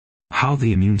How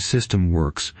the immune system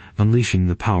works, unleashing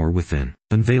the power within.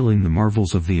 Unveiling the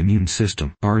marvels of the immune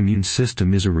system. Our immune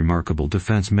system is a remarkable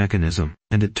defense mechanism,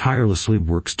 and it tirelessly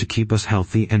works to keep us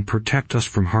healthy and protect us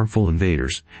from harmful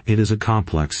invaders. It is a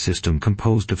complex system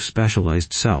composed of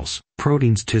specialized cells,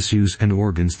 proteins, tissues, and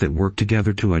organs that work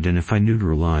together to identify,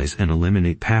 neutralize, and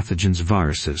eliminate pathogens,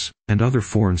 viruses, and other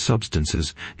foreign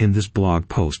substances. In this blog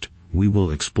post, we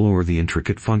will explore the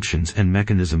intricate functions and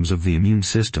mechanisms of the immune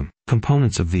system.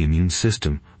 Components of the immune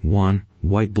system. 1.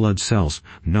 White blood cells,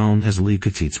 known as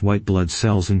leukocytes. White blood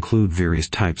cells include various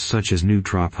types such as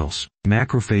neutrophils,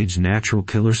 macrophages, natural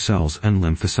killer cells, and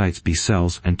lymphocytes, B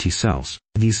cells, and T cells.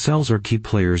 These cells are key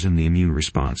players in the immune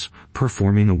response,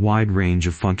 performing a wide range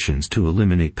of functions to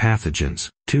eliminate pathogens.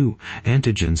 2.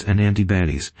 Antigens and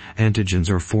antibodies. Antigens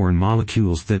are foreign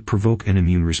molecules that provoke an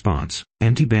immune response.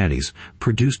 Antibodies,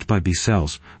 produced by B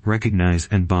cells, recognize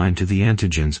and bind to the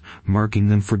antigens, marking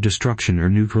them for destruction or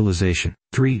neutralization.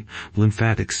 3.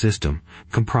 Lymphatic system,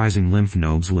 comprising lymph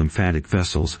nodes, lymphatic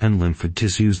vessels, and lymphoid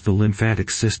tissues. The lymphatic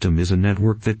system is a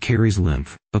network that carries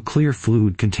lymph, a clear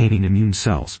fluid containing immune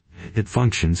cells. It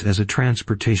functions as a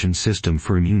transportation system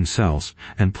for immune cells,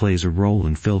 and plays a role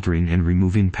in filtering and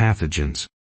removing pathogens.